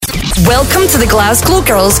Welcome to the Glasgow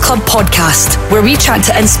Girls Club podcast, where we chat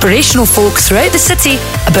to inspirational folk throughout the city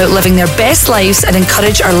about living their best lives and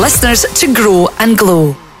encourage our listeners to grow and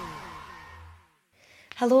glow.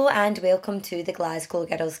 Hello and welcome to the Glasgow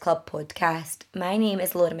Girls Club podcast. My name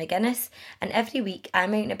is Laura McGuinness, and every week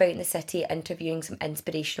I'm out and about in the city interviewing some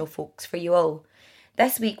inspirational folks for you all.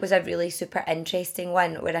 This week was a really super interesting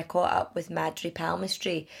one where I caught up with Madry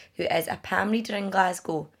Palmistry, who is a palm reader in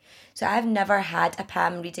Glasgow. So I've never had a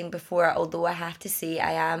palm reading before, although I have to say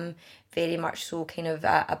I am very much so kind of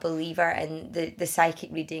a believer in the psychic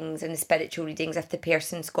readings and the spiritual readings if the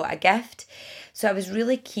person's got a gift. So I was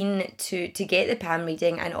really keen to get the palm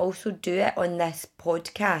reading and also do it on this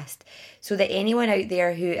podcast so that anyone out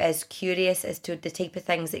there who is curious as to the type of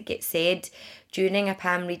things that get said during a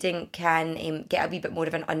palm reading can get a wee bit more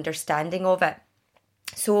of an understanding of it.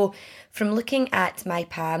 So, from looking at my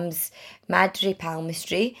palms, Madry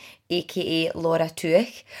Palmistry, aka Laura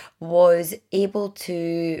Tuich, was able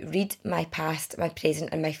to read my past, my present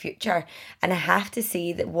and my future. And I have to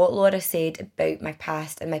say that what Laura said about my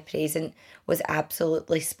past and my present was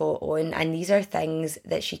absolutely spot on. And these are things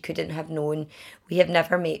that she couldn't have known. We have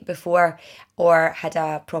never met before or had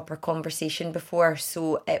a proper conversation before.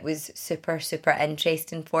 So it was super, super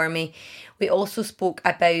interesting for me. We also spoke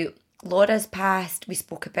about Laura's past. We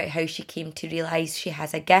spoke about how she came to realise she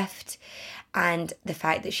has a gift and the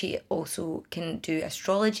fact that she also can do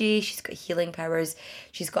astrology. She's got healing powers.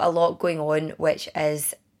 She's got a lot going on, which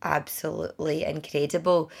is absolutely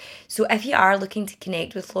incredible. So if you are looking to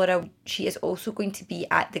connect with Laura, she is also going to be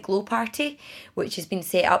at the Glow Party, which has been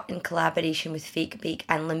set up in collaboration with Fake Bake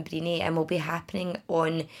and Lambrini and will be happening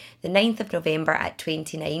on the 9th of November at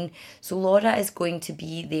 29. So Laura is going to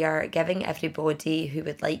be there giving everybody who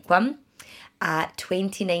would like one a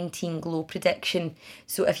 2019 Glow prediction.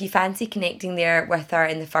 So if you fancy connecting there with her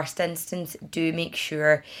in the first instance, do make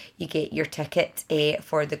sure you get your ticket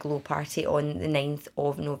for the Glow Party on the 9th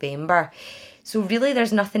of November. So really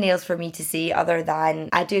there's nothing else for me to say other than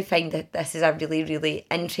I do find that this is a really, really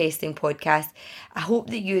interesting podcast. I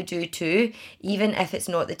hope that you do too, even if it's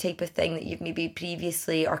not the type of thing that you've maybe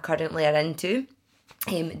previously or currently are into.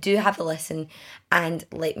 Do have a listen and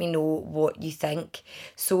let me know what you think.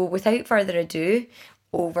 So without further ado,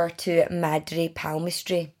 over to Madry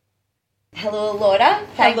Palmistry. Hello Laura,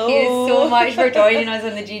 thank you so much for joining us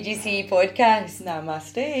on the GGC podcast.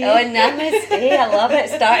 Namaste. Oh, namaste, I love it.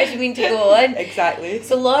 Start as you mean to go on. Exactly.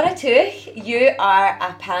 So Laura Tuich, you are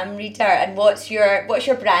a palm reader, and what's your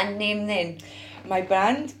brand name then? My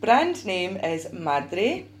brand name is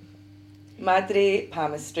Madry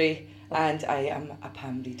Palmistry. And I am a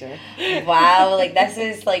palm reader. Wow, this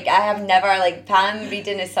is I have never, palm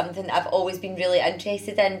reading is something I've always been really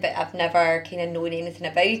interested in, but I've never kind of known anything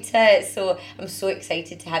about it. So I'm so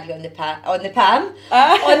excited to have you on the palm podcast.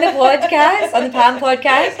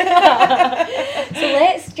 So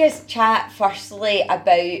let's just chat firstly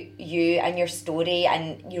about you and your story,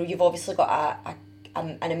 and you've obviously got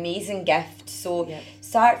an amazing gift. So yep.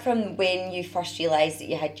 Start from when you first realised that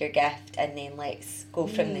you had your gift, and then let's go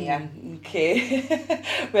from there. Okay.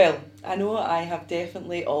 Well, I know I have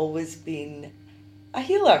definitely always been a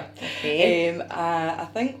healer. Okay. I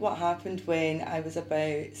think what happened when I was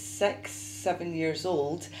about 6-7 years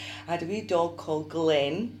old, I had a wee dog called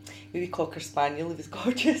Glenn, a wee Cocker Spaniel. He was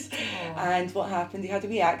gorgeous. Oh. And what happened, he had a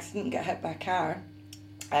wee accident and got hit by a car,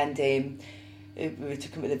 and we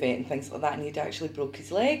took him to the vet and things like that, and he'd actually broke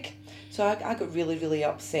his leg. So I got really, really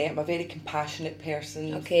upset. I'm a very compassionate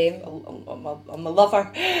person. Okay. I'm a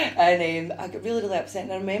lover. And I got really, really upset.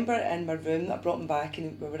 And I remember in my room, I brought him back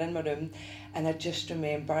and we were in my room, and I just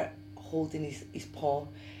remember holding his paw,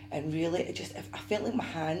 and really, I felt like my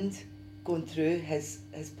hand going through his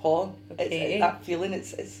paw. Okay. It's that feeling,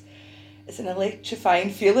 it's an electrifying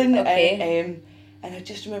feeling. Okay. And I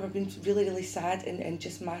just remember being really, really sad and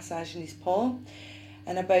just massaging his paw.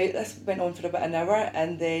 And this went on for about an hour,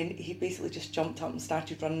 and then he basically just jumped up and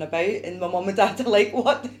started running about, and my mum and dad are like,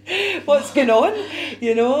 what's going on?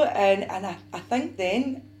 And I think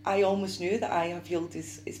then I almost knew that I have healed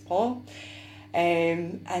his paw.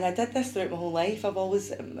 And I did this throughout my whole life. I've always,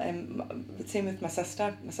 same with my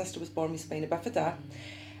sister. My sister was born with spina bifida.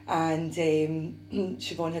 And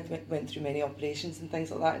Siobhan had went through many operations and things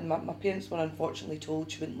like that, and my parents were unfortunately told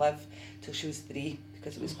she wouldn't live till she was 3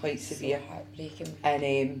 because it was quite severe. So heartbreaking.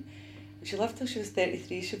 And she lived till she was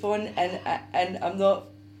 33, Siobhan, and I'm not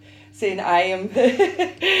saying I am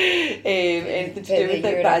anything to do with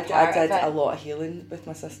it, but I did a lot of healing with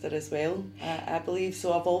my sister as well. I believe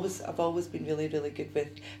so. I've always been really, really good with.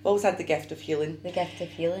 I've always had the gift of healing. The gift of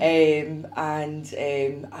healing.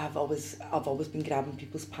 I've always been grabbing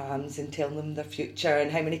people's palms and telling them their future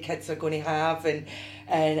and how many kids they're going to have, and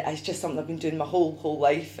it's just something I've been doing my whole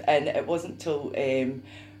life. And it wasn't till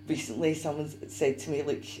recently someone said to me,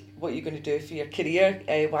 look, what are you going to do for your career?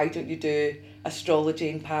 Why don't you do astrology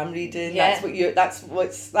and palm reading? Yeah.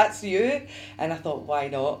 That's you. And I thought, why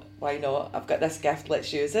not? I've got this gift,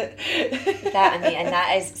 let's use it.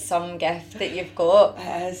 That is some gift that you've got.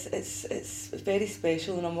 It's very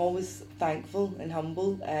special, and I'm always thankful and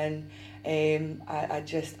humble, and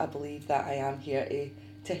I believe that I am here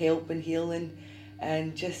to help and heal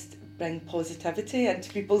and just bring positivity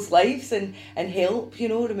into people's lives and help,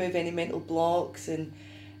 remove any mental blocks and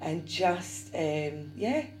just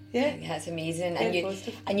That's amazing.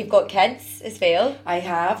 Positive. And you've got kids as well. I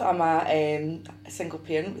have. I'm a single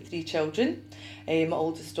parent with 3 children. My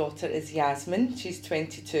oldest daughter is Yasmin. She's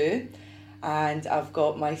 22. And I've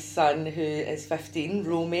got my son who is 15,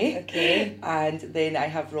 Romy. Okay. And then I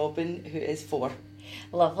have Robin who is 4.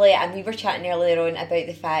 Lovely. And we were chatting earlier on about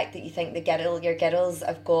the fact that you think your girls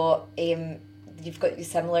have got you've got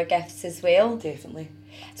similar gifts as well. Definitely.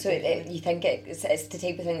 So you think it's the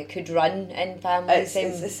type of thing that could run in families?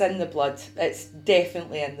 It's in the blood. It's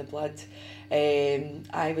definitely in the blood.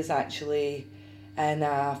 I was actually in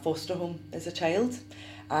a foster home as a child,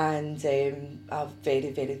 and I'm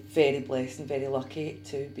very, very, very blessed and very lucky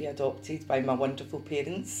to be adopted by my wonderful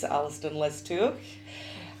parents, Alistair and Liz Tuoch.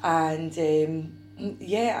 And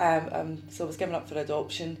so I was given up for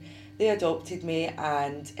adoption. They adopted me,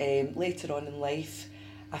 and later on in life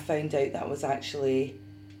I found out that I was actually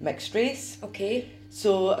mixed race. Okay.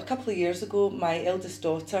 So a couple of years ago, my eldest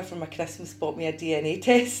daughter for my Christmas bought me a DNA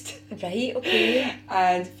test. Right, okay.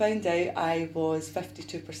 And found out I was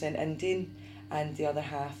 52% Indian and the other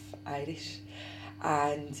half Irish.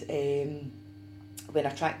 And when I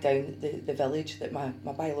tracked down the village that my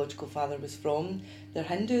biological father was from, they're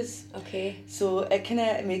Hindus. Okay. So it kind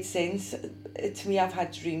of made sense. To me, I've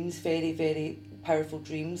had dreams, very, very powerful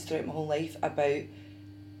dreams throughout my whole life about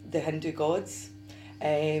the Hindu gods,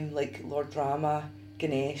 like Lord Rama,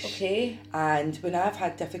 Ganesh. Okay. And when I've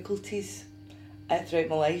had difficulties throughout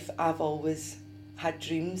my life, I've always had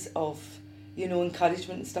dreams of,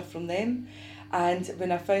 encouragement and stuff from them. And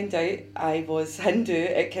when I found out I was Hindu,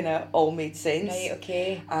 it kind of all made sense. Right,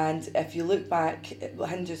 okay. And if you look back,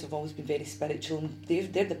 Hindus have always been very spiritual.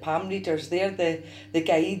 They're the palm readers, they're the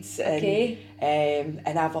guides. Okay.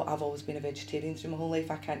 And I've always been a vegetarian through my whole life.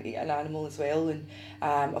 I can't eat an animal as well. And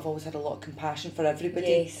I've always had a lot of compassion for everybody.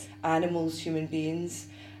 Yes. Animals, human beings.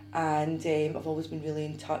 And I've always been really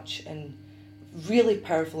in touch and really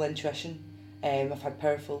powerful intuition. I've had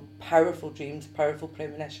powerful dreams, powerful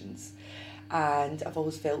premonitions. And I've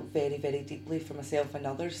always felt very, very deeply for myself and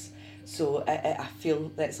others. So I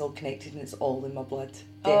feel that it's all connected and it's all in my blood.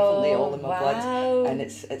 Definitely all in my blood. And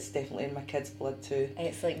it's definitely in my kids' blood too.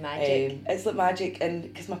 It's like magic. It's like magic, and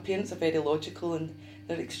because my parents are very logical and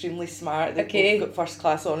they're extremely smart. They've both got first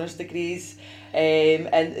class honours degrees.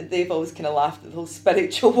 And they've always kind of laughed at the whole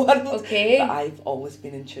spiritual world. Okay. But I've always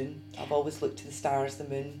been in tune. I've always looked to the stars, the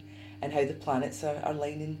moon, and how the planets are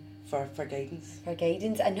lining for guidance. For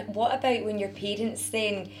guidance. And what about when your parents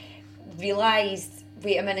then realised,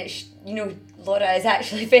 wait a minute, Laura is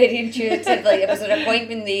actually very intuitive. Like, was there a point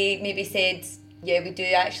when they maybe said, yeah, we do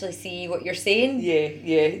actually see what you're saying? Yeah.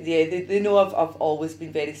 They know I've always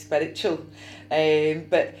been very spiritual.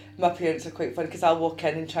 But my parents are quite funny because I'll walk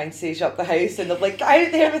in and try and sage up the house and they're like, get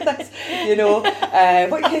out there with this,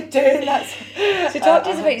 what are you doing? So talk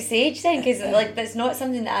to us about sage then, because that's not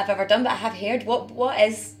something that I've ever done, but I have heard. What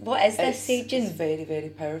is this saging? It's very, very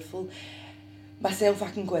powerful. Myself, I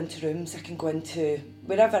can go into rooms, I can go into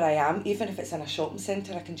wherever I am, even if it's in a shopping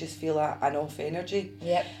centre, I can just feel an off energy.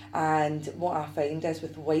 Yep. And what I find is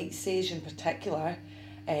with white sage in particular,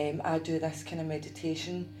 I do this kind of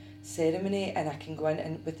meditation ceremony, and I can go in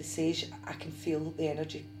and with the sage I can feel the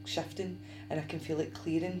energy shifting and I can feel it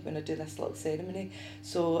clearing when I do this little ceremony.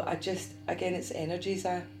 So it's energies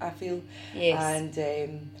I feel. Yes.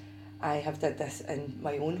 And I have did this in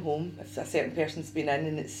my own home. If a certain person's been in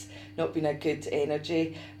and it's not been a good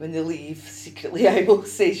energy, when they leave, secretly I will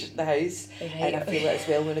sage the house. Right. And I feel it as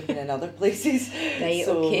well when I've been in other places. Right,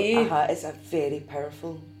 so, okay. It's a very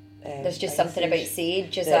powerful there's just something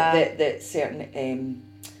sage. About sage that certain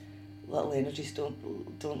little energies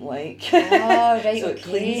don't like. Oh, right, So okay. it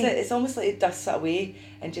cleans it. It's almost like it dusts it away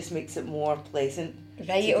and just makes it more pleasant.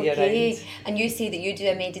 Right, to be okay. around. And you say that you do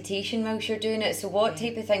a meditation whilst you're doing it. So what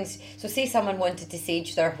type of things... So say someone wanted to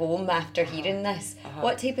sage their home after hearing this.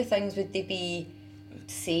 What type of things would they be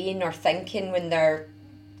saying or thinking when they're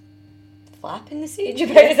flapping the sage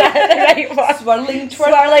about? Is that the right word? Swirling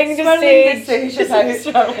the sage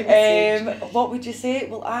about. What would you say?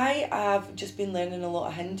 Well, I have just been learning a lot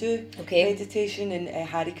of Hindu meditation and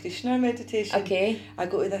Hare Krishna meditation. Okay. I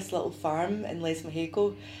go to this little farm in Les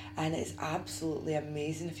Mahego, and it's absolutely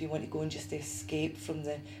amazing if you want to go and just escape from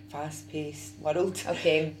the fast-paced world.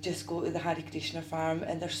 Okay. Just go to the Hare Krishna farm,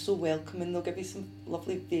 and they're so welcoming. They'll give you some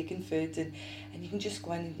lovely vegan food, and you can just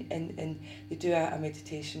go in and you do a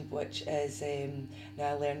meditation, which is, now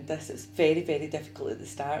I learned this, it's very, very difficult at the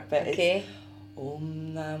start, but it's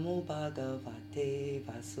Om Namo Bhagavate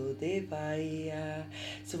Vasudevaya.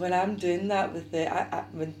 So when I'm doing that with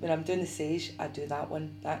when I'm doing the sage, I do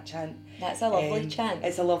that chant. That's a lovely chant.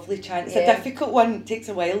 It's a lovely chant. It's a difficult one. It takes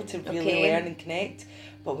a while to really learn and connect,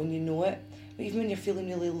 but when you know it, even when you're feeling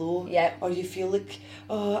really low, or you feel like,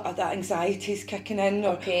 that anxiety's kicking in,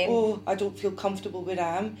 or I don't feel comfortable where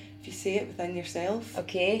I am, if you say it within yourself,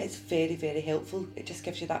 it's very, very helpful. It just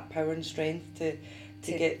gives you that power and strength to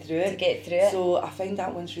get through it. So I find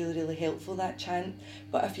that one's really, really helpful, that chant.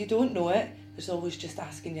 But if you don't know it, there's always just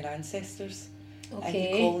asking your ancestors. And you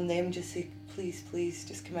call on them, just say, please,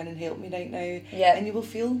 just come in and help me right now. And you will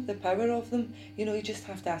feel the power of them. You know, you just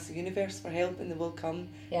have to ask the universe for help, and they will come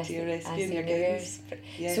to your rescue and your guidance.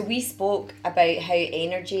 So we spoke about how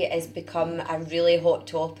energy has become a really hot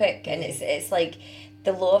topic, and it's like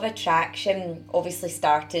the law of attraction obviously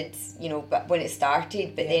started, when it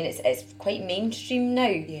started, but then it's quite mainstream now,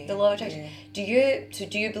 the law of attraction. Do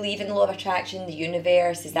you believe in the law of attraction, the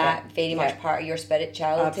universe? Is that very much part of your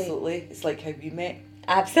spirituality? Absolutely. It's like how we met.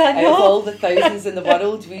 Absolutely. Out of all the thousands in the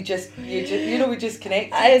world, we just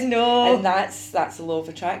connected. I know. And that's the law of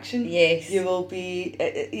attraction. Yes. You will be,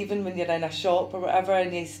 even when you're in a shop or whatever,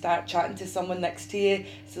 and you start chatting to someone next to you,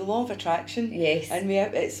 it's the law of attraction. Yes. And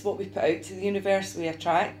it's what we put out to the universe, we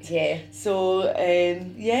attract. Yeah. So,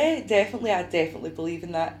 definitely, I definitely believe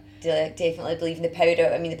in that. Definitely believe in the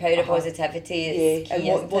power. I mean, the power of positivity is key,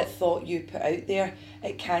 and what thought you put out there,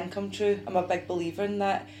 it can come true. I'm a big believer in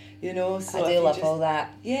that. So I do love all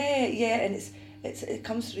that. Yeah, and it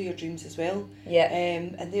comes through your dreams as well. Yeah.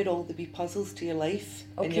 And they're all the wee puzzles to your life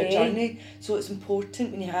and your journey. So it's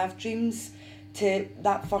important when you have dreams, to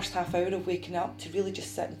that first half hour of waking up, to really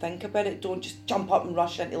just sit and think about it. Don't just jump up and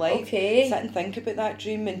rush into life. Okay. Sit and think about that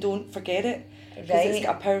dream and don't forget it. Because it's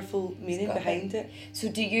got a powerful meaning behind it. So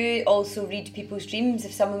do you also read people's dreams?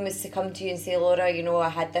 If someone was to come to you and say, Laura, I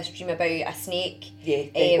had this dream about a snake. Yeah,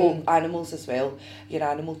 animals as well. Your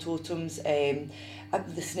animal totems.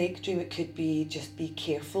 The snake dream, it could be just be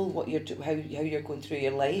careful how you're going through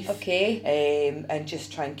your life. Okay. And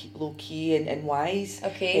just try and keep low key and wise.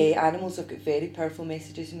 Okay. Animals have got very powerful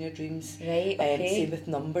messages in your dreams. Right. Okay. Same with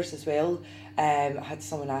numbers as well. I had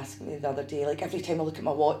someone ask me the other day, like, every time I look at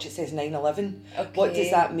my watch it says 9/11. Okay. What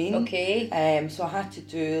does that mean? Okay. So I had to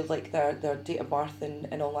do like their date of birth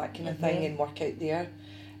and all that kind of thing, and work out the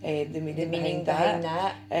meaning behind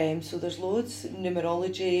that. So there's loads.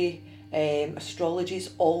 Numerology, astrology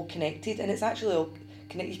is all connected, and it's actually all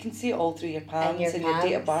connected. You can see it all through your palms and your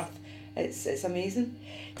date of birth. It's amazing.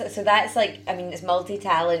 So that's it's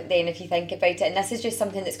multi-talent then, if you think about it, and this is just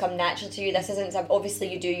something that's come natural to you. This isn't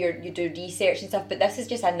obviously you do research and stuff, but this is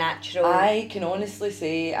just a natural. I can honestly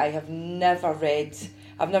say I've never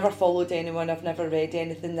followed anyone, I've never read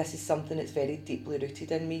anything. This is something that's very deeply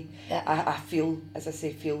rooted in me. I feel, as I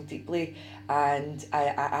say, deeply, and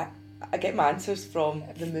I get my answers from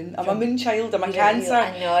the moon. I'm a moon child, I'm a Cancer,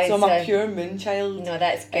 so I'm a pure moon child. No,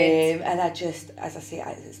 that's good. And I just, as I say,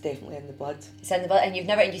 it's definitely in the blood. It's in the blood, and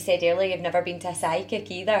you said earlier, you've never been to a psychic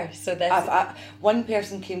either, so this... One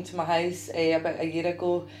person came to my house about a year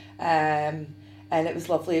ago, and it was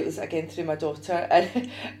lovely. It was again through my daughter, and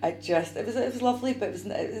it was lovely, but it was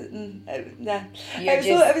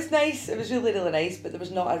nice. It was really, really nice, but there was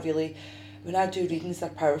not a really. When I do readings, they're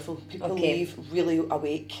powerful. People leave really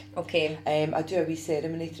awake. Okay. I do a wee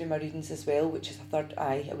ceremony through my readings as well, which is a third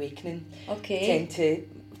eye awakening. Okay. Tend to,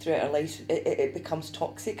 throughout our lives, it becomes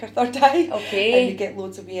toxic, our third eye. Okay. And you get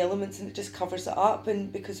loads of wee elements, and it just covers it up,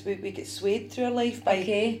 and because we get swayed through our life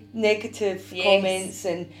by negative comments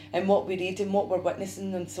and what we read and what we're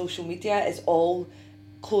witnessing on social media is all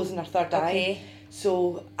closing our third eye.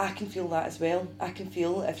 So I can feel that as well. I can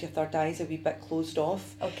feel if your third eye is a wee bit closed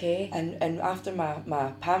off. Okay. And after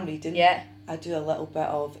my palm reading, I do a little bit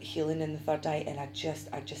of healing in the third eye, and I just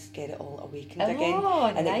get it all awakened Oh, again,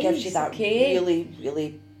 and nice. it gives you that Okay. really,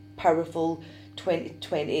 really powerful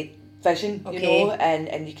 20/20 vision, you Okay. know,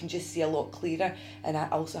 and you can just see a lot clearer. And I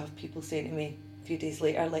also have people saying to me a few days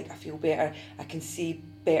later, like, I feel better, I can see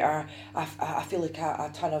better, I feel like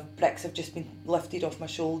a ton of bricks have just been lifted off my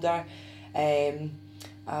shoulder.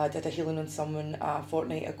 I did a healing on someone a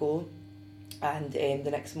fortnight ago, and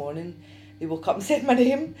the next morning they woke up and said my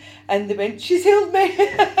name, and they went, "She's healed me."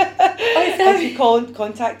 And she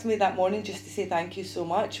contacted me that morning just to say thank you so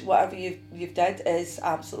much. Whatever you've did is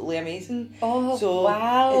absolutely amazing. Oh, so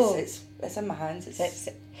wow. It's in my hands.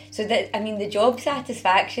 So that, I mean, the job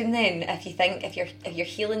satisfaction then, if you think, if you're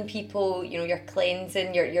healing people, you know, you're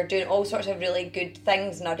cleansing, you're doing all sorts of really good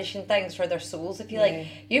things, nourishing things for their souls, if you like,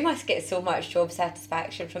 you must get so much job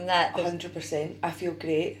satisfaction from that. 100%. I feel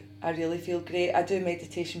great. I really feel great. I do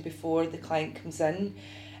meditation before the client comes in,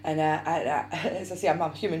 and I as I say, I'm a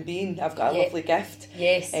human being. I've got a lovely gift.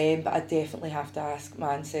 Yes. But I definitely have to ask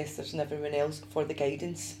my ancestors and everyone else for the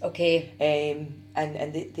guidance. Okay.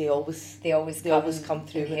 And they always come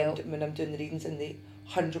through when I'm doing the readings, and they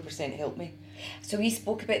 100% help me. So we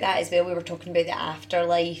spoke about that as well. We were talking about the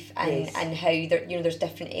afterlife and how there, you know, there's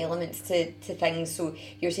different elements to things. So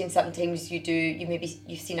you're saying sometimes you've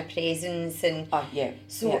seen a presence, and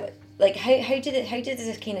like how did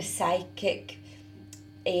this kind of psychic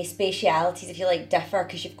specialities, if you like, differ?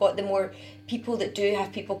 Because you've got the more people that do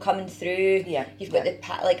have people coming through. Yeah. You've got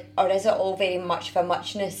or is it all very much of a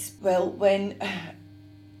muchness? Well,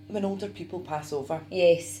 when older people pass over,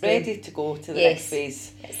 yes, ready to go to the next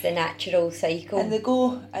phase, it's the natural cycle, and they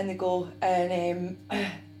go, and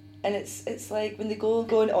it's like when they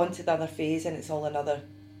going on to the other phase, and it's all another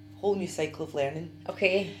whole new cycle of learning.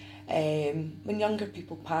 Okay. When younger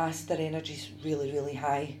people pass, their energy's really, really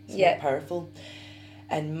high. It's more powerful.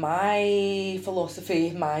 And my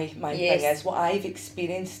philosophy, my thing is, what I've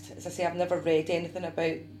experienced, as I say, I've never read anything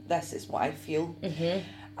about this, it's what I feel. Mm-hmm.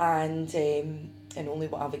 And only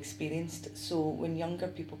what I've experienced. So when younger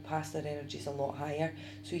people pass, their energy's a lot higher,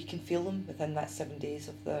 so you can feel them within that 7 days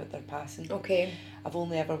of their passing. Okay. I've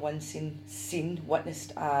only ever once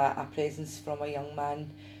witnessed a presence from a young man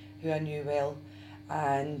who I knew well,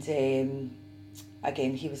 and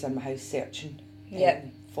again, he was in my house searching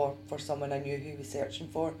for someone I knew who he was searching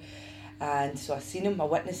for, and so I seen him, I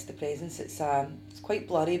witnessed the presence. It's quite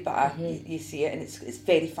blurry, but you see it, and it's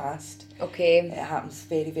very fast. Okay. It happens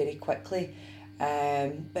very, very quickly.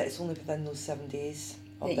 But it's only within those 7 days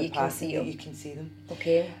of the passing that you can see them.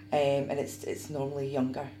 Okay. And it's normally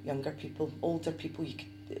younger people. Older people,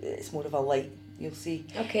 it's more of a light, you'll see.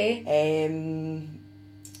 Okay.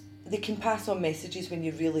 They can pass on messages when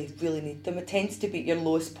you really, really need them. It tends to be at your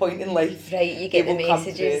lowest point in life. Right, you get the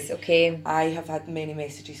messages. Okay. I have had many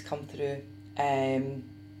messages come through my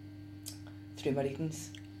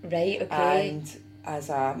readings. Right, okay. And as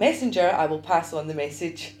a messenger, I will pass on the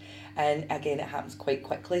message. And again, it happens quite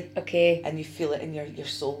quickly. Okay. And you feel it in your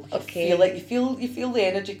soul. You feel it. You feel the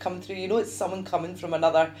energy come through. You know it's someone coming from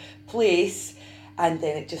another place, and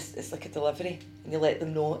then it's like a delivery, and you let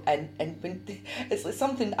them know. And when it's like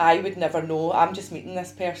something I would never know. I'm just meeting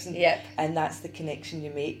this person. Yep. And that's the connection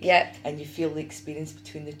you make. Yep. And you feel the experience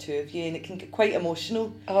between the two of you, and it can get quite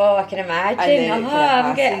emotional. Oh, I can imagine. And then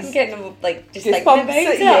I'm getting like just thinking bumps about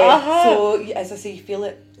it. Yeah. So as I say, you feel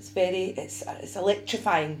it. It's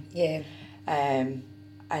electrifying. Yeah. And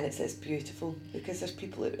it's beautiful, because there's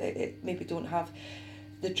people that maybe don't have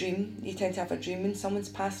the dream. You tend to have a dream when someone's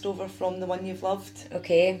passed over from the one you've loved.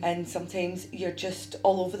 Okay. And sometimes you're just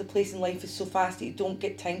all over the place, and life is so fast that you don't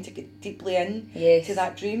get time to get deeply in to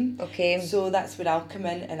that dream. Okay. So that's where I'll come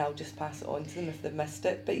in, and I'll just pass it on to them if they've missed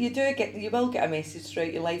it. But you will get a message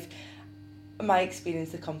throughout your life. My experience,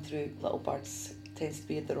 they come through little birds. It tends to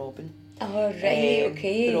be the robin. Oh, right,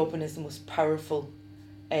 okay. The robin is the most powerful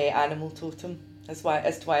animal totem. That's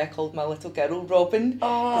why I called my little girl Robin,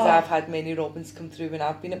 because I've had many robins come through when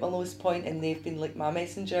I've been at my lowest point, and they've been like my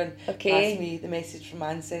messenger and passed me the message from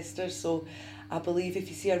ancestors. So I believe if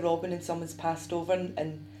you see a robin and someone's passed over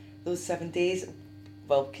in those 7 days,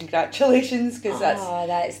 well, congratulations, because that's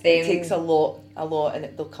them. It takes a lot, and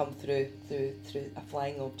they'll come through a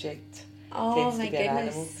flying object. Oh my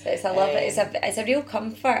goodness! It's a real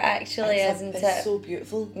comfort, actually, isn't it? It's so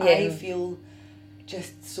beautiful. Yeah. I feel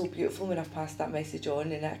just so beautiful when I've passed that message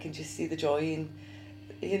on, and I can just see the joy and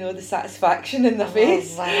you know, the satisfaction in their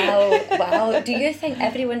face. Wow. Do you think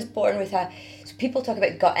everyone's born with so people talk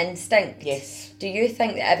about gut instinct? Yes. Do you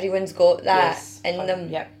think that everyone's got that in them?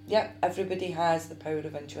 Yep. Everybody has the power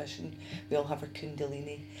of intuition. We all have our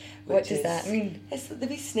kundalini. What does that mean? It's the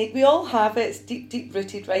wee snake. We all have it. It's deep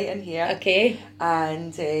rooted right in here. Okay.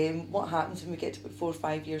 And what happens when we get to about 4 or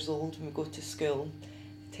 5 years old, when we go to school,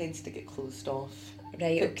 it tends to get closed off.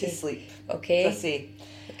 Right, put okay. to sleep. Okay. As I say.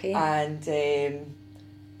 Okay. And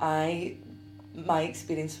my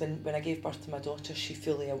experience when I gave birth to my daughter, she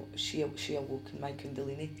awoke in my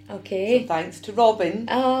kundalini. Okay. So thanks to Robin,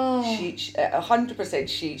 she 100%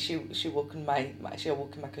 she awoke in my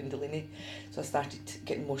kundalini. So I started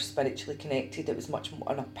getting more spiritually connected. It was much more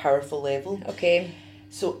on a powerful level. Okay.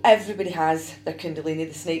 So everybody has their kundalini,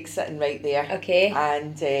 the snake sitting right there. Okay.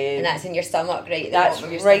 And that's in your stomach, right? That's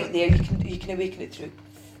right there. You can awaken it through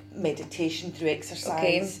meditation, through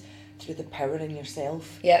exercise, through the power in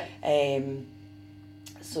yourself. Yep.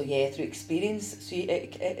 So through experience.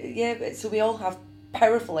 So we all have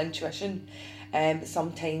powerful intuition.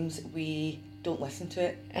 Sometimes we don't listen to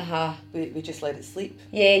it. We just let it sleep.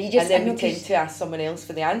 Yeah, you just. And then we tend to ask someone else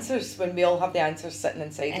for the answers when we all have the answers sitting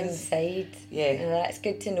inside us. Yeah. That's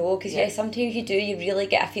good to know, because sometimes you really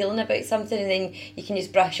get a feeling about something and then you can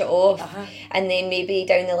just brush it off. And then maybe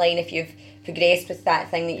down the line, if you've progressed with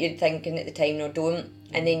that thing that you're thinking at the time, no, don't.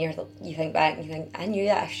 And then you think back and you think, I knew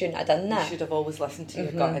that, I shouldn't have done that. You should have always listened to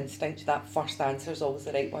your gut instinct. That first answer is always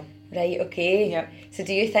the right one. Right, okay. Yep. So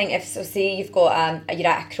do you think, say you've got you're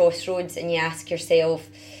at a crossroads and you ask yourself,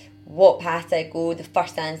 what path do I go? The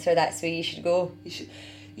first answer, that's where you should go.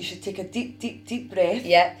 You should take a deep breath.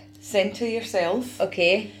 Yep. Centre yourself.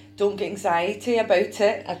 Okay. Don't get anxiety about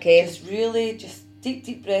it. Okay. Just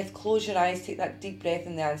deep breath, close your eyes, take that deep breath,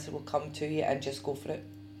 and the answer will come to you, and just go for it.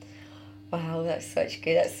 Wow, that's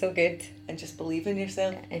that's so good. And just believe in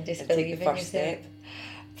yourself. And take the first step.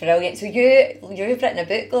 Brilliant. So you've written a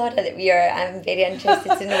book, Laura, that I'm very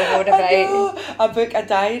interested to know more about. A book, a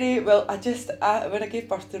diary. Well, when I gave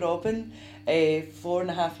birth to Robin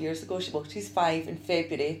 4.5 years ago, she's 5 in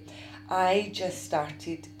February, I just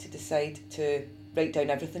started to decide to write down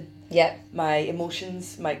everything. Yeah. My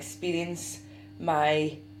emotions, my experience,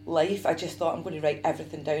 my life. I just thought, I'm going to write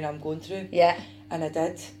everything down I'm going through. Yeah. And I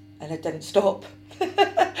did. And I didn't stop.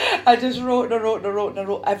 I just wrote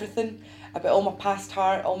everything about all my past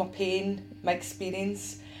heart, all my pain, my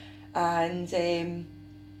experience. And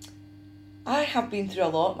I have been through a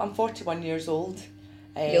lot. I'm 41 years old.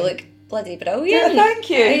 You look bloody brilliant. Yeah, thank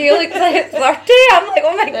you. You look like 30. I'm like,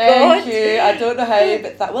 oh my God. Thank you. I don't know how, I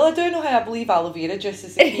do know how. I believe aloe vera juice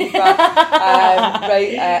is the key.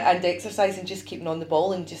 And exercise and just keeping on the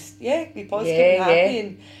ball and just, be positive and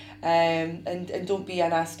happy. And don't be a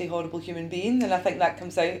nasty, horrible human being, and I think that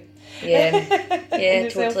comes out. Yeah,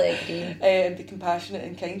 totally agree. And be compassionate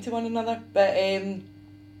and kind to one another. But I've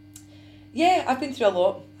been through a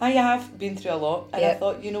lot. I have been through a lot, and I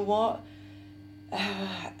thought, you know what?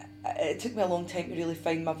 It took me a long time to really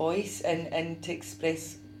find my voice and to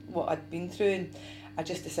express what I'd been through, and I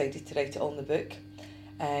just decided to write it all in the book.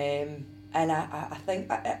 And I think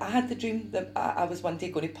I had the dream that I was one day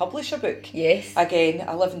going to publish a book. Yes. Again,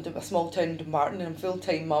 I live in a small town in Dumbarton and I'm a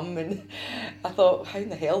full-time mum, and I thought, how in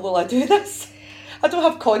the hell will I do this? I don't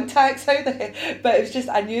have contacts, how the hell? But it was just,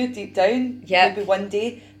 I knew deep down, maybe one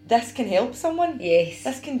day, this can help someone. Yes.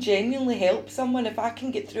 This can genuinely help someone. If I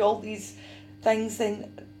can get through all these things, then,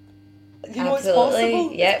 you know, Absolutely. It's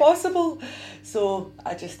possible. Yep. It's possible. So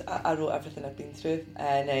I wrote everything I've been through,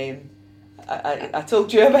 and I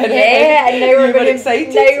told you about it. Yeah, and now we're going to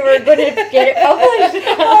get it published.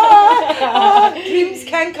 Dreams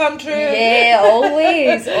can come true. Yeah,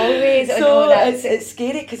 always. So it's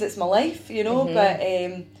scary because it's my life, you know, but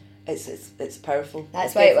it's powerful.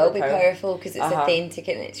 That's why it will be powerful, because it's authentic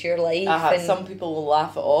and it's your life. And some people will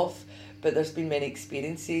laugh it off, but there's been many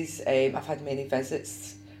experiences. I've had many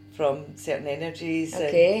visits from certain energies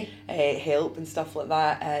and help and stuff like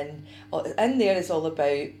that, and in there is all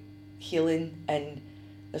about healing, and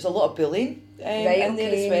there's a lot of bullying in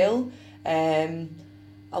there as well.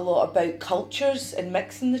 A lot about cultures and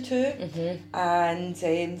mixing the two, and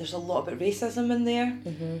there's a lot about racism in there.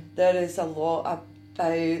 There is a lot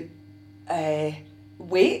about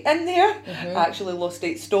weight in there. I actually lost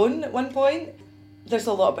 8 stone at one point. There's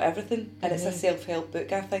a lot about everything, and it's a self-help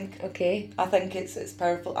book, I think. I think it's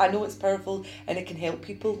powerful. I know it's powerful, and it can help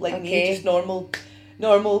people like me, just normal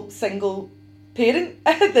single parent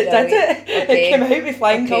that Brilliant. did it. Okay. It came out with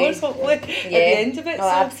flying Okay. colours, hopefully, at the end of it. Oh,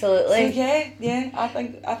 absolutely. So yeah, I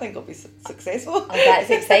think it'll be successful. Oh, that's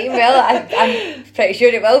exciting. Well, I'm pretty sure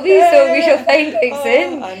it will be, so we shall find out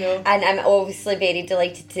soon. I know. And I'm obviously very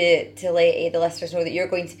delighted to let the listeners know that you're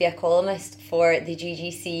going to be a columnist for the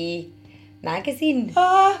GGC magazine.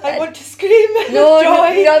 I want to scream. No,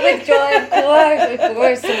 joy. not with joy, of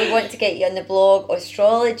course. So we want to get you on the blog,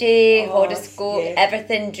 astrology, horoscope, yeah.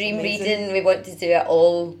 everything, dream Amazing. reading. We want to do it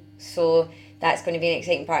all. So that's going to be an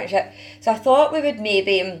exciting partnership. So I thought we would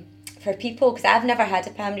maybe, for people, because I've never had a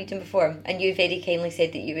palm reading before, and you very kindly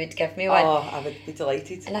said that you would give me one. Oh, I would be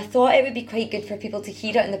delighted. And I thought it would be quite good for people to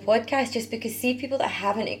hear it in the podcast, just because see people that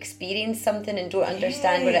haven't experienced something and don't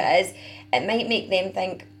understand what it is, it might make them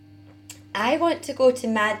think, I want to go to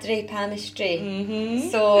Madre Palmistry. Mm-hmm.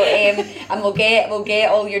 So and we'll get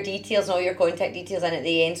all your details and all your contact details in at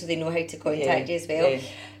the end, so they know how to contact you as well. Yeah.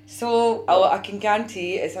 So I can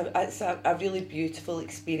guarantee it's a really beautiful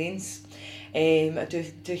experience. I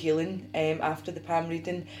do healing after the palm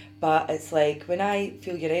reading, but it's like when I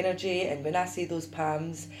feel your energy and when I see those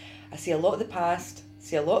palms, I see a lot of the past,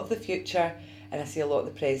 see a lot of the future, and I see a lot of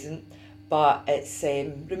the present. But it's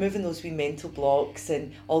removing those wee mental blocks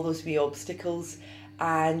and all those wee obstacles,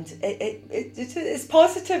 and it's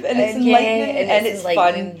positive and it's enlightening and it's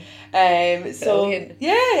fun. So Brilliant.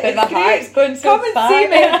 yeah, But it's my great. heart's going so Come and far. see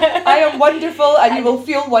me. I am wonderful, and you will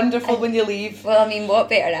feel wonderful when you leave. well, I mean, what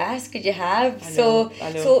better ask could you have? I know.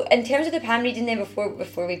 So in terms of the palm reading, then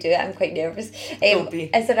before we do it, I'm quite nervous. Don't be.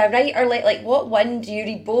 Is there a right or like what one do you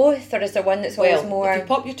read both, or is there one that's always Well, more? if you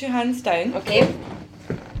pop your two hands down, Okay,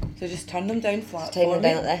 so just turn them down flat turn for them me.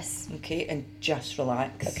 down like this. Okay, and just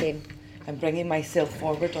relax. Okay, I'm bringing myself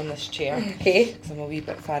forward on this chair okay. because I'm a wee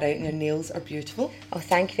bit far out and your nails are beautiful. Oh,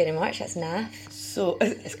 thank you very much. That's naff. So,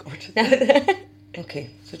 it's gorgeous.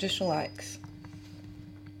 Okay, so just relax.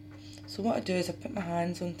 So what I do is I put my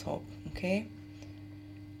hands on top, okay?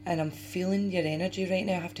 And I'm feeling your energy right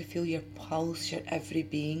now. I have to feel your pulse, your every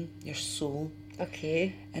being, your soul.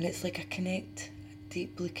 Okay. And it's like I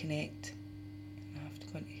deeply connect. And I have to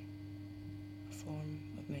go into a form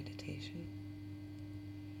of meditation.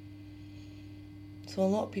 So a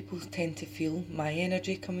lot of people tend to feel my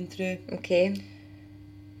energy coming through. Okay.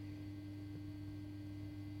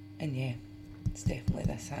 And yeah, it's definitely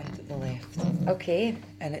this hand at the left. Okay.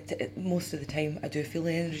 And it most of the time I do feel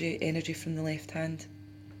the energy from the left hand.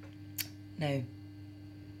 Now,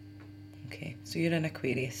 okay, so you're in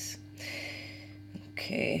Aquarius.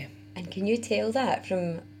 Okay. And can you tell that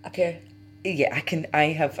from up here? Yeah,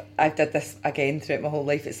 I've did this again throughout my whole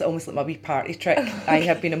life. It's almost like my wee party trick. I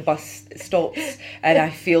have been in bus stops and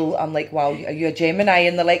I'm like, wow, are you a Gemini?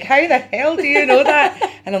 And they're like, how the hell do you know that?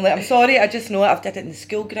 And I'm like, I'm sorry, I just know it. I've did it in the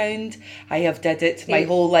school ground. I have did it my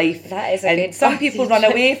whole life. That is a and good some party people run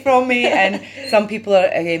trick. away from me and some people are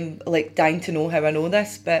like dying to know how I know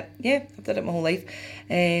this. But yeah, I've did it my whole life.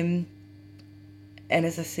 And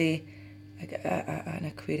as I say, I get an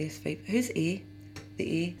Aquarius vibe. Who's A?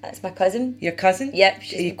 The A? That's my cousin. Your cousin? Yep, Are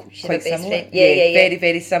you she's my quite best similar? friend. Yeah. Very,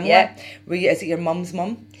 very similar. Yeah. Is it your mum's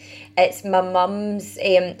mum? It's my mum's.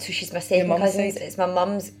 So she's my second mum's cousin. side? It's my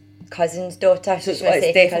mum's cousin's daughter. So she's my it's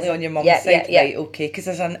second definitely cousin. on your mum's Yeah, side, yeah. right? Okay, because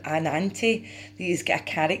there's an auntie that you get a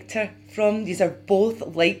character from. These are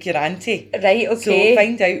both like your auntie. Right. Okay. So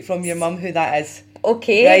find out from your mum who that is.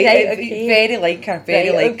 Okay. Right. Okay. Very like her. Very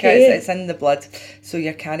Right, like her. okay. It's in the blood. So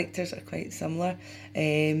your characters are quite similar.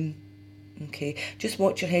 Okay, just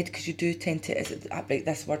watch your head because you do tend to. Right,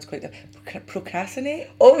 this word's quite procrastinate.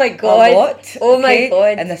 Oh my god. A lot. Oh my okay?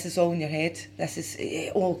 god. And this is all in your head. This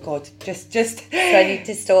is oh god. Just. So I need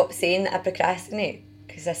to stop saying that I procrastinate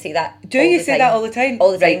because I say that. Do you say that all the time?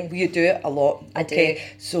 All the Right, time. you do it a lot. I do. Okay.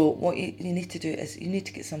 So what you need to do is you need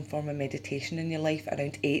to get some form of meditation in your life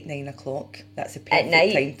around 8-9 o'clock. That's a perfect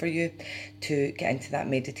night? time for you to get into that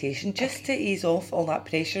meditation, just to ease off all that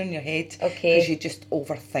pressure in your head. Okay. Because you just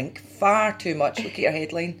overthink far too much. Look at your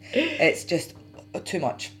headline. It's just too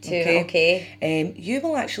much. Okay. You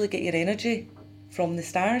will actually get your energy from the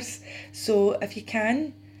stars. So if you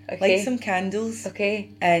can, Okay. light some candles. Okay.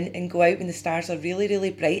 And go out when the stars are really, really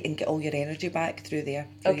bright and get all your energy back through there,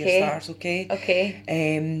 through Okay. your stars, okay?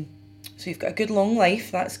 Okay. So you've got a good long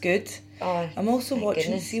life, that's good. Oh, I'm also thank watching,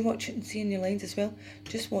 goodness. see in your lines as well,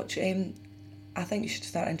 just watch, I think you should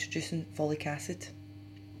start introducing folic acid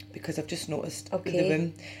because I've just noticed with the Okay.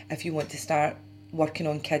 womb, if you want to start working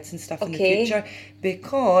on kids and stuff in the Okay. future,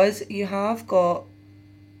 because you have got,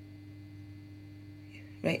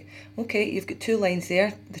 right, okay, you've got 2 lines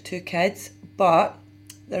there, the 2 kids, but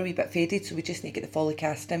they're a wee bit faded, so we just need to get the folic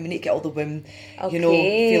acid in. We need to get all the womb, Okay. you know,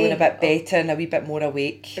 feeling a bit better and a wee bit more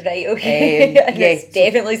awake. Right, okay. It's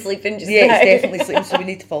definitely sleeping just now. It's definitely sleeping, so we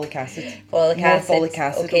need the folic acid. Folic More acid. folic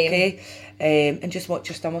acid, Okay. okay? And just watch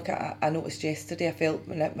your stomach. I noticed yesterday, I felt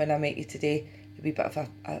when I met you today, a wee bit of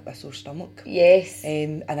a sore stomach. Yes.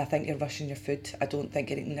 And I think you're rushing your food. I don't think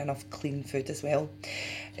you're eating enough clean food as well.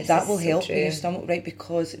 This That is will so help true. with your stomach, right?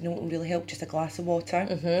 Because you know what will really help? Just a glass of water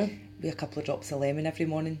with a couple of drops of lemon every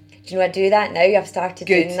morning. Do you know I do that now? I've started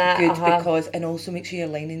doing that. Because, and also make sure you're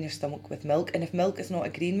lining your stomach with milk. And if milk is not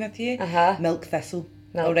agreeing with you, milk thistle.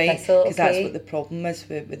 Milk all right, thistle, because that's okay. what the problem is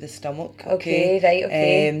with the stomach. Okay, right,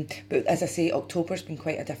 okay. But as I say, October's been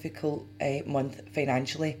quite a difficult month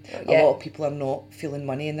financially. Yeah. A lot of people are not feeling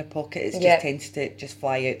money in their pocket. It just Yeah. tends to just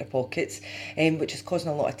fly out their pockets, which is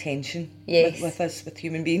causing a lot of tension Yes. with us, with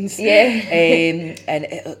human beings. Yeah. And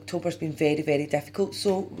October's been very, very difficult.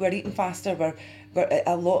 So we're eating faster. We're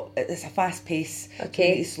a lot. It's a fast pace. Okay.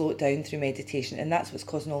 We need to slow it down through meditation, and that's what's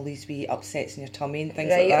causing all these wee upsets in your tummy and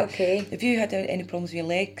things Right, like that. okay. Have you had any problems with your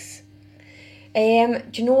legs, Do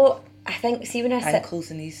you know, I think, see when I sit...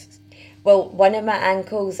 ankles, and knees? Well, one of my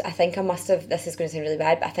ankles, I think I must have, this is going to sound really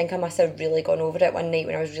bad, but I think I must have really gone over it one night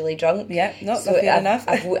when I was really drunk. Yeah, no, So fair I've, enough.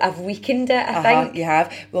 I've weakened it, I think. You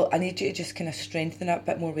have. Well, I need you to just kind of strengthen it a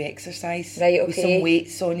bit more with exercise. Right, With okay. some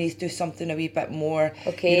weights on you, do something a wee bit more.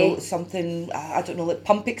 Okay. You know, something, I don't know, like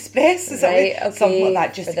Pump Express, is Right, that right? Something okay, like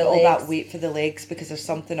that, just for to the get all that legs. weight for the legs, because there's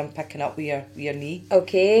something I'm picking up with your knee.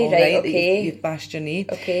 Okay, All right, that okay. You've bashed your knee.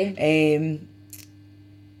 Okay.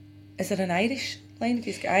 Is there an Irish line? Have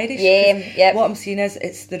you got Irish? Yeah, 'Cause yep. What I'm seeing is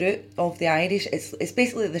it's the root of the Irish. It's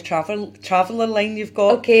basically the traveller line you've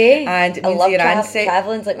got. Okay. And it I means love your ancestors.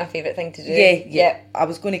 travelling's like my favourite thing to do. Yeah. I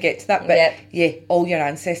was going to get to that, but Yep. all your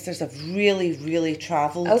ancestors have really, really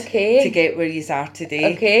travelled Okay. to get where you are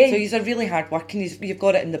today. Okay. So you are really hard working. You've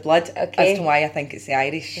got it in the blood. Okay. As to why I think it's the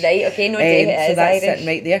Irish. Right, okay, no doubt it So is that's Irish. sitting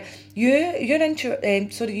right there. Your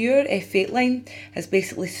fate line has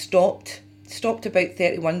basically stopped about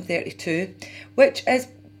 31, 32, which is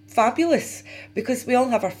fabulous, because we all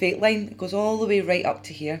have our fate line. It goes all the way right up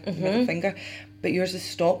to here, the middle finger, but yours has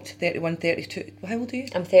stopped 31, 32. How old are you?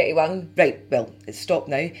 I'm 31. Right, well, it's stopped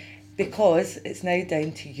now, because it's now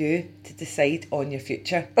down to you to decide on your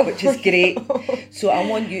future, which is great. So I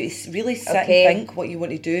want you to really sit Okay. and think what you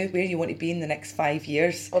want to do, where you want to be in the next 5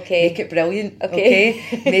 years. Okay. Make it brilliant. Okay.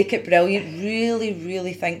 Make it brilliant. Really,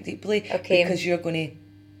 really think deeply. Okay. Because you're going to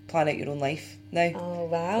plan out your own life now. Oh,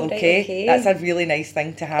 wow. Right, Okay. okay. That's a really nice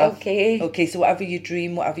thing to have. Okay. Okay, so whatever you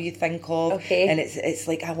dream, whatever you think of, Okay. and it's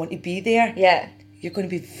like, I want to be there. Yeah. You're going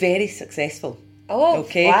to be very successful. Oh,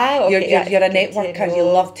 Okay. wow. Okay, You're that's a good to networker. You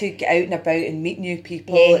know. love to get out and about and meet new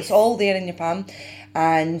people. Yes. It's all there in your palm.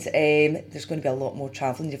 And there's going to be a lot more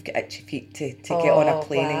travelling. You've got itchy feet to get on a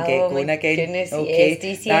plane and get going my again. Goodness, okay. yes. Do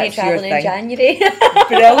you see any That's your travelling in thing. January?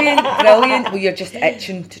 Brilliant. Well, you're just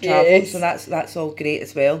itching to travel, Yes. so that's all great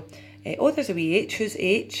as well. There's a wee H. Who's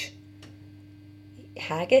H?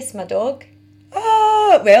 Haggis, my dog.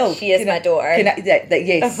 Oh, well. She is my daughter.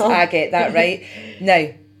 Yes, I get that right. Now,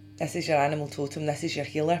 this is your animal totem. This is your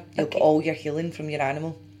healer. You'll get all your healing from your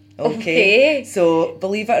animal. Okay. So,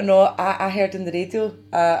 believe it or not, I heard on the radio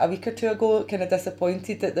a week or two ago, kind of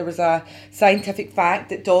disappointed that there was a scientific fact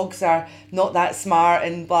that dogs are not that smart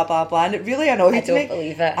and blah, blah, blah. And it really annoyed me. I don't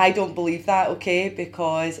believe it. I don't believe that, okay?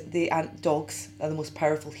 Because dogs are the most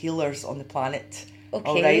powerful healers on the planet. Okay.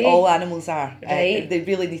 All right, all animals are. Right. They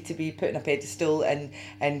really need to be put in a pedestal and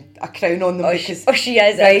a crown on them, because she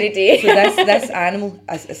is every day. So this animal,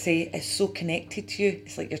 as I say, is so connected to you.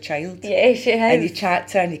 It's like your child. Yeah, she is. And you chat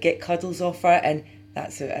to her and you get cuddles off her, and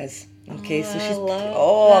that's who it is. Okay, so she's. I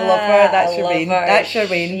love I love her. That's I your love rain. her. That's your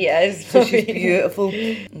rain. She is. So she's beautiful.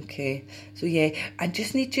 Okay, so yeah, I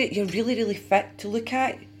just need you. You're really, really fit to look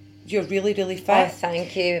at. You're really, really fit. Oh,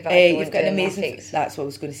 thank you. But I don't You've got do an amazing. enough That's what I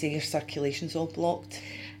was going to say. Your circulation's all blocked.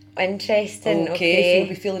 Interesting. So Okay. you'll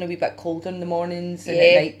be feeling a wee bit colder in the mornings and Yeah.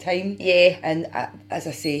 at night time. Yeah. And as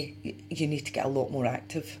I say, you need to get a lot more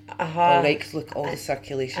active. Uh-huh. All right, because look, all the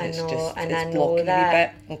circulation, I it's know, just and it's I know blocking that. a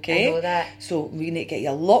wee bit. Okay. I know that. So we need to get you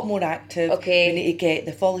a lot more active. Okay. We need to get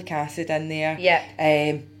the folic acid in there.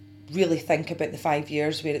 Yeah. Really think about the 5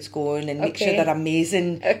 years where it's going, and make sure Okay. they're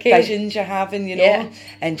amazing Okay. visions you're having, you know, Yeah.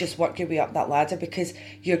 and just work your way up that ladder, because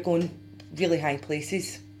you're going really high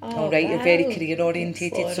places. Oh, all right, you're very wow. career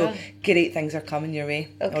orientated, Thanks, so Laura. great things are coming your way.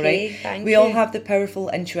 Okay, all right, thank we all you. have the powerful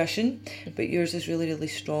intuition, but yours is really, really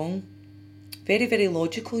strong. Very, very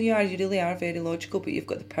logical you are. You really are very logical, but you've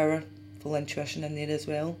got the powerful intuition in there as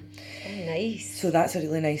well. Oh, nice. So that's a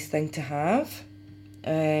really nice thing to have.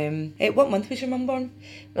 What month was your mum born?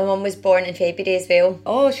 My mum was born in February as well.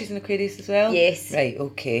 Oh, she's an Aquarius as well? Yes. Right,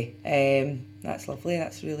 okay. That's lovely.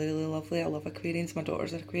 That's really, really lovely. I love Aquarians. My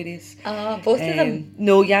daughter's an Aquarius. Both of them?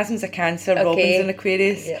 No, Yasmin's a Cancer. Okay. Robin's an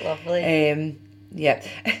Aquarius. Yeah, lovely. Yeah.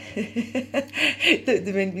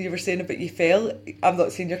 When you were saying about you fell, I'm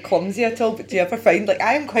not saying you're clumsy at all, but do you ever find, like,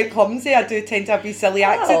 I am quite clumsy. I do tend to have these silly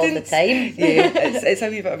accidents. All the time. Yeah, it's a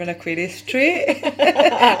wee bit of an Aquarius trait.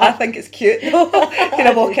 I think it's cute though. Kind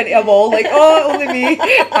of walk into a wall like, oh, only me.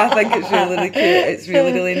 I think it's really, really cute. It's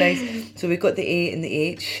really, really nice. So we've got the A and the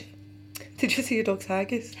H. Did you see your dog's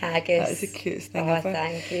Haggis? Haggis. That is the cutest thing Oh, ever.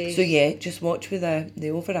 thank you. So yeah, just watch with the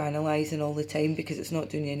overanalysing all the time because it's not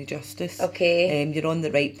doing you any justice. Okay. You're on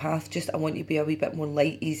the right path. Just I want you to be a wee bit more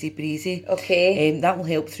light, easy breezy. Okay. That will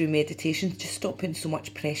help through meditation. Just stop putting so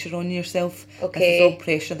much pressure on yourself. Okay. This is all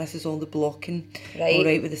pressure. This is all the blocking. Right. All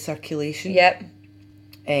right with the circulation. Yep.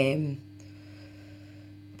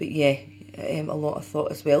 But yeah. A lot of thought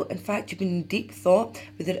as well. In fact, you've been in deep thought.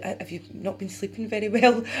 Have you not been sleeping very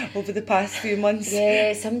well over the past few months?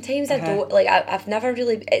 Yeah, sometimes I don't, like, I've never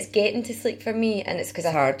really, it's getting to sleep for me, and it's because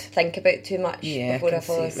I hard. think about too much before I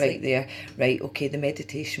fall asleep. Right there. Right, okay, the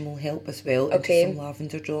meditation will help as well. And Okay. just some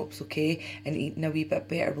lavender drops, okay? And eating a wee bit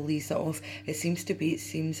better will ease that off. It seems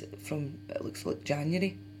from, it looks like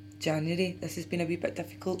January. This has been a wee bit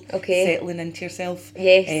difficult. Okay. Settling into yourself.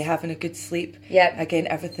 Yes. Having a good sleep. Yep. Again,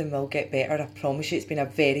 everything will get better, I promise you. It's been a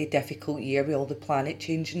very difficult year with all the planet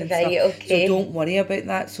changing and Right, stuff. okay. So don't worry about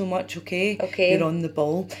that so much, okay? Okay. You're on the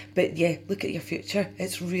ball. But yeah, look at your future.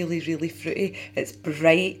 It's really, really fruity. It's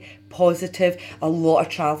bright, positive, a lot of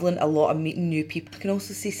travelling, a lot of meeting new people. You can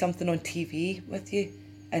also see something on TV with you.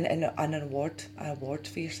 And an award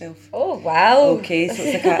for yourself. Oh, wow. Okay, so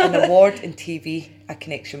it's like an award and TV, a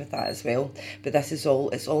connection with that as well. But this is all,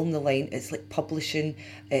 it's all in the line. It's like publishing.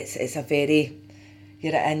 It's a very,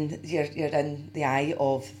 you're in the eye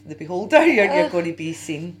of the beholder. You're going to be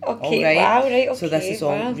seen. Okay, all right? wow, right, okay. So this is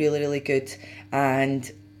all wow. really, really good. And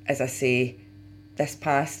as I say, this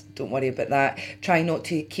past, don't worry about that. Try not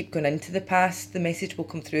to keep going into the past. The message will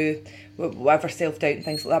come through, whatever self-doubt and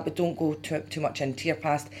things like that, but don't go too much into your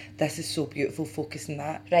past. This is so beautiful, focus on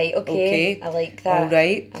that. Right, okay. I like that. All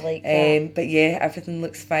right. I like that. But yeah, everything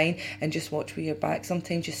looks fine, and just watch where your back.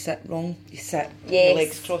 Sometimes you sit wrong, Yes. your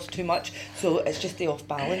legs cross too much, so it's just the off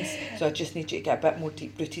balance. So I just need you to get a bit more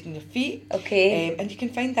deep rooted in your feet. Okay. And you can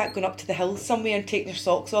find that going up to the hills somewhere and taking your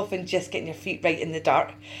socks off and just getting your feet right in the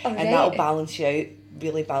dirt. All right. And that'll balance you out.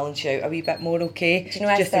 Really balance you out a wee bit more, okay? Do you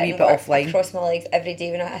know, just I a wee bit offline. I cross my legs every day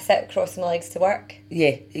when I sit across my legs to work.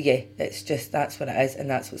 Yeah, it's just, that's what it is, and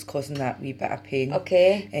that's what's causing that wee bit of pain.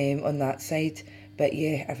 Okay. On that side. But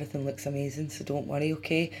yeah, everything looks amazing, so don't worry,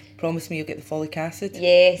 okay? Promise me you'll get the folic acid.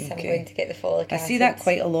 Yes, Okay. I'm going to get the folic acid. I see that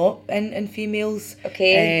quite a lot in females.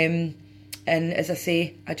 Okay. And as I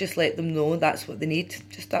say, I just let them know that's what they need.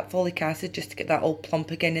 Just that folic acid, just to get that all plump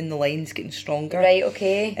again in the lines, getting stronger. Right,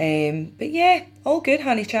 okay. But yeah, all good,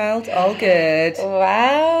 honey child, all good.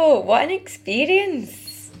 Wow, what an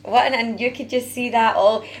experience. And you could just see that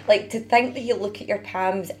all, like, to think that you look at your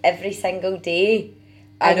palms every single day.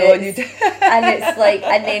 I know, and you do. And it's like,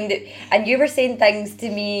 and you were saying things to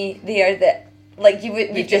me there that, like,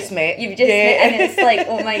 you've just met, and it's like,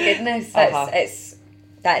 oh my goodness,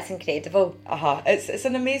 that's incredible. It's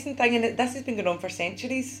an amazing thing, and this has been going on for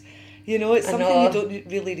centuries. You know, it's something you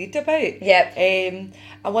don't really read about. Yep.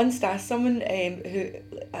 I once asked someone who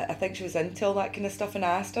I think she was into all that kind of stuff, and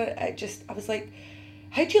I asked her, I was like,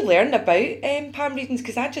 how do you learn about palm readings?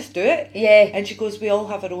 Because I just do it. Yeah. And she goes, we all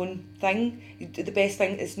have our own thing. The best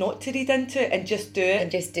thing is not to read into it and just do it.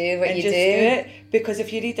 And just do what you do. do. Because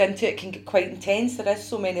if you read into it, it can get quite intense. There is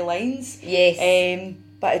so many lines. Yes.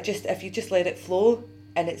 But if you just let it flow,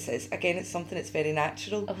 and it's something that's very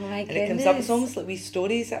natural. Oh my goodness. And it comes up, it's almost like wee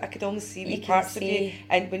stories. I could almost see wee parts of you,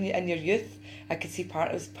 and when you in your youth, I could see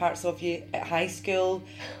parts of you at high school,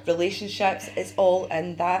 relationships. It's all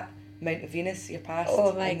in that Mount of Venus, your past.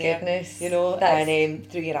 Oh my goodness. You know, and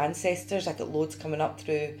through your ancestors, I got loads coming up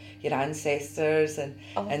through your ancestors and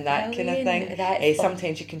that kind of thing.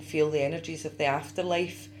 Sometimes you can feel the energies of the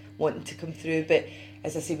afterlife wanting to come through, but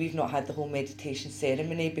as I say, we've not had the whole meditation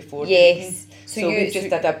ceremony before. Yes. So we just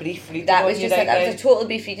did a brief reading. That was just that was a total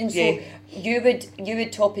brief reading. Yeah. So you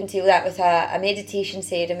would top and tail that with a meditation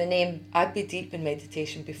ceremony. I'd be deep in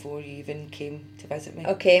meditation before you even came to visit me.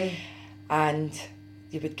 Okay. And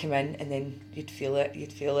you would come in and then you'd feel it.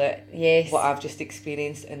 Yes. What I've just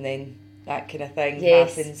experienced, and then that kind of thing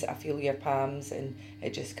happens. I feel your palms and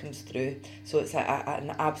it just comes through. So it's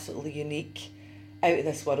an absolutely unique out of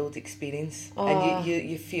this world experience. Oh. And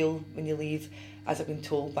you feel when you leave, as I've been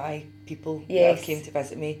told by people that Yes. have came to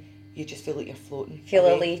visit me, you just feel like you're floating. Feel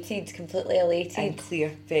away. elated, completely elated. And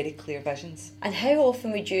clear, very clear visions. And how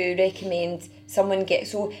often would you recommend someone get...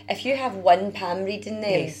 So if you have one palm reading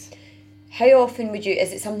then, Yes. how often would you...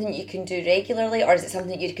 Is it something you can do regularly, or is it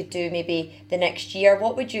something you could do maybe the next year?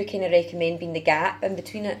 What would you kind of recommend being the gap in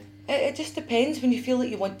between it? It just depends when you feel like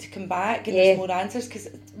you want to come back and Yeah. there's more answers, because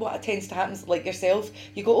what tends to happen is, like yourself,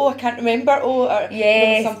 you go, I can't remember, or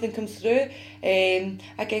Yes. something comes through. Again,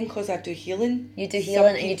 because I do healing. You do Some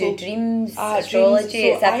healing and you do people- dreams, dreams. astrology,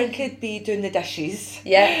 So it's I everything. could be doing the dishes.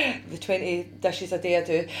 Yeah. The 20 dishes a day I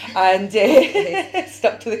do. And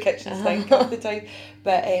stuck to the kitchen sink half the time.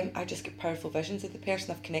 But I just get powerful visions of the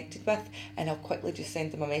person I've connected with, and I'll quickly just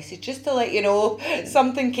send them a message just to let you know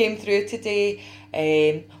something came through today.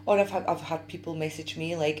 Or I've had people message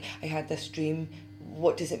me like, I had this dream,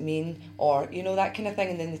 what does it mean? Or, that kind of thing,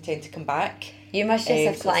 and then they tend to come back. You must just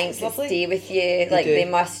have So clients it's that lovely. stay with you. They do. They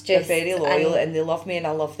must just... They're very loyal, and they love me and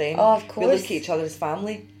I love them. Oh, of We look course. at each other as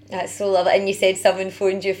family. That's so lovely. And you said someone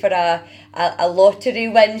phoned you for a lottery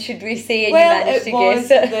win, should we say, and Well, you managed it to was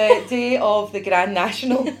guess it. the day of the Grand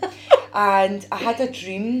National, and I had a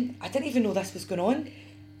dream. I didn't even know this was going on.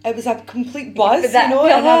 It was a complete buzz, But that-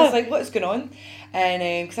 and I was like, what is going on?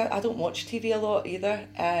 And because I don't watch TV a lot either,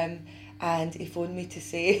 and he phoned me to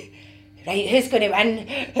say, right, who's going to win?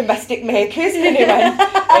 The Mystic Meg, who's going to win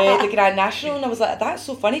the Grand National? And I was like, that's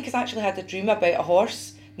so funny, because I actually had a dream about a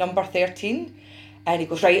horse, number 13. And he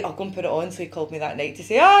goes, right, I'll go and put it on. So he called me that night to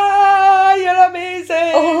say, you're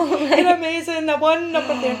amazing. Oh, You're amazing. I won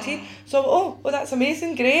number 13. So, well, that's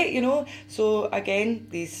amazing. Great, So, again,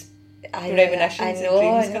 these premonitions and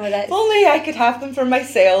dreams. That's... If only I could have them for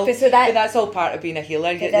myself. But that's all part of being a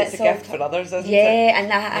healer. It's a gift for others, isn't it? Yeah,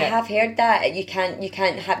 and I have heard that you can't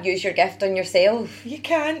use your gift on yourself. You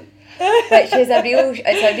can't. Which is a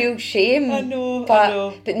real shame. I know.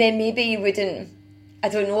 But then maybe you wouldn't... I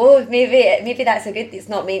don't know, maybe that's it's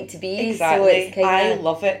not meant to be. Exactly. So it's I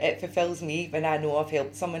love it. It fulfills me when I know I've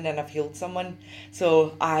helped someone and I've healed someone.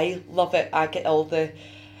 So I love it. I get all the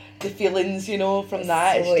feelings, from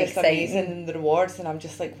that. So It's just exciting. amazing, and the rewards, and I'm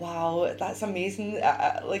just like, wow, that's amazing.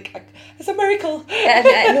 It's a miracle.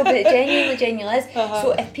 No, but it genuinely is. Uh-huh.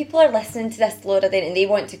 So if people are listening to this, Laura, then, and they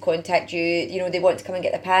want to contact you, they want to come and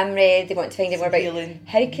get the palm read, they want to find out more about healing.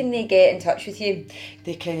 How can they get in touch with you?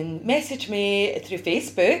 They can message me through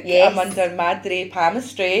Facebook. Yes. I'm under Madre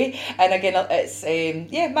Palmistry, and again, it's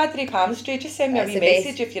Madre Palmistry. Just send me That's a wee the best.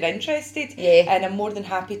 message if you're interested. Yeah. And I'm more than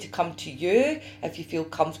happy to come to you if you feel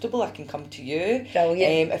comfortable. I can come to you.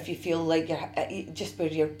 Brilliant. If you feel like you're just where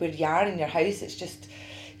you are in your house, it's just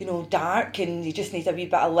dark and you just need a wee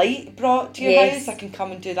bit of light brought to your Yes. house, I can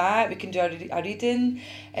come and do that. We can do a reading.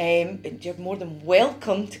 You're more than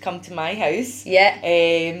welcome to come to my house. Yeah.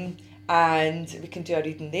 And we can do a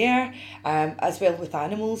reading there. As well with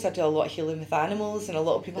animals, I do a lot of healing with animals, and a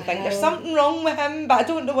lot of people think there's Wow. something wrong with him, but I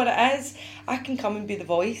don't know what it is. I can come and be the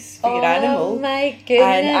voice for your animal. Oh my goodness.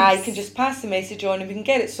 And I can just pass the message on and we can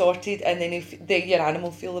get it sorted, and then if your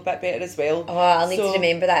animal feel a bit better as well. Oh, I'll need So- to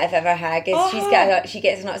remember that if ever haggis. She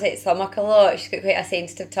gets an upset stomach a lot. She's got quite a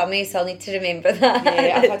sensitive tummy, so I'll need to remember that.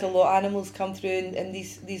 Yeah, I've had a lot of animals come through, and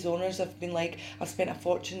these owners have been like, I've spent a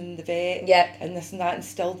fortune in the vet, Yep. and this and that, and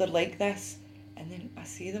still they're like this. And then I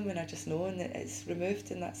see them and I just know, and it's removed,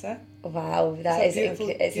 and that's it. Wow, It's that a is beautiful,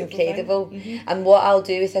 it's beautiful incredible. thing. Mhm. And what I'll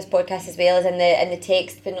do with this podcast as well is in the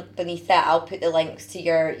text beneath it, I'll put the links to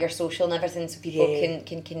your social and everything, so people Yeah.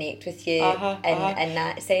 can connect with you in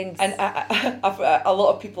that sense. And I've a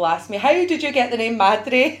lot of people ask me, how did you get the name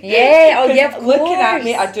Madre? Yeah, oh 'Cause yeah, of looking at course.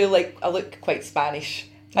 me, I look quite Spanish.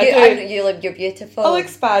 You're beautiful. I look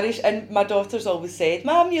Spanish, and my daughter's always said,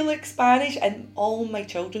 Mum, you look Spanish, and all my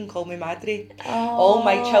children call me Madre. All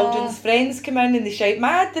my children's friends come in and they shout,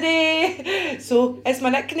 Madre! So it's my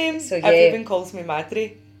nickname. So, yeah. Everyone calls me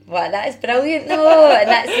Madre. Wow, that is brilliant though,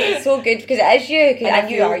 and it's so good because it is you, and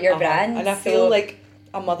you are your brand. And I so- feel like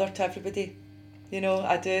a mother to everybody.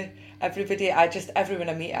 I do. Everybody, everyone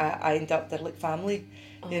I meet, I end up, they're like family,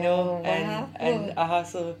 Oh, and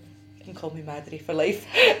so you can call me Madre for life.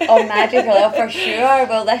 Oh, Madre for sure.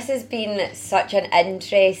 Well, this has been such an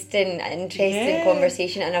interesting Yeah.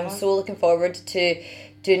 conversation, and I'm so looking forward to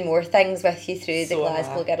doing more things with you through the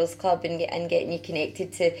Glasgow Girls Club and getting you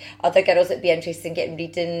connected to other girls that'd be interested in getting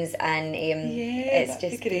readings, and it's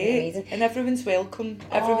just been amazing. And everyone's welcome.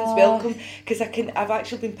 Everyone's welcome, because I've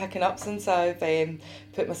actually been picking up since I've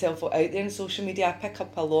put myself out there on social media. I pick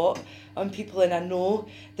up a lot on people, and I know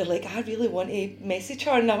they're like, I really want to message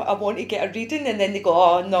her and I want to get a reading, and then they go,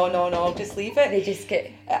 oh no, I'll just leave it. They just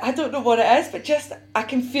get, I don't know what it is, but just I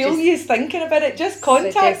can feel you thinking about it. Just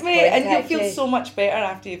contact me and you'll feel so much better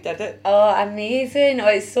after you've did it. Oh, amazing. Oh,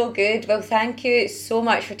 it's so good. Well, thank you so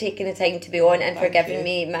much for taking the time to be on and for giving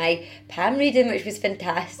me my palm reading, which was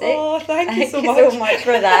fantastic. Oh, thank you so much. Thank you so much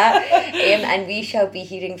for that. And we shall be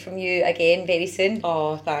hearing from you again very soon.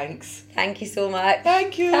 Oh, thanks. Thank you so much.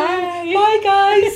 Thank you. Bye. Bye, guys.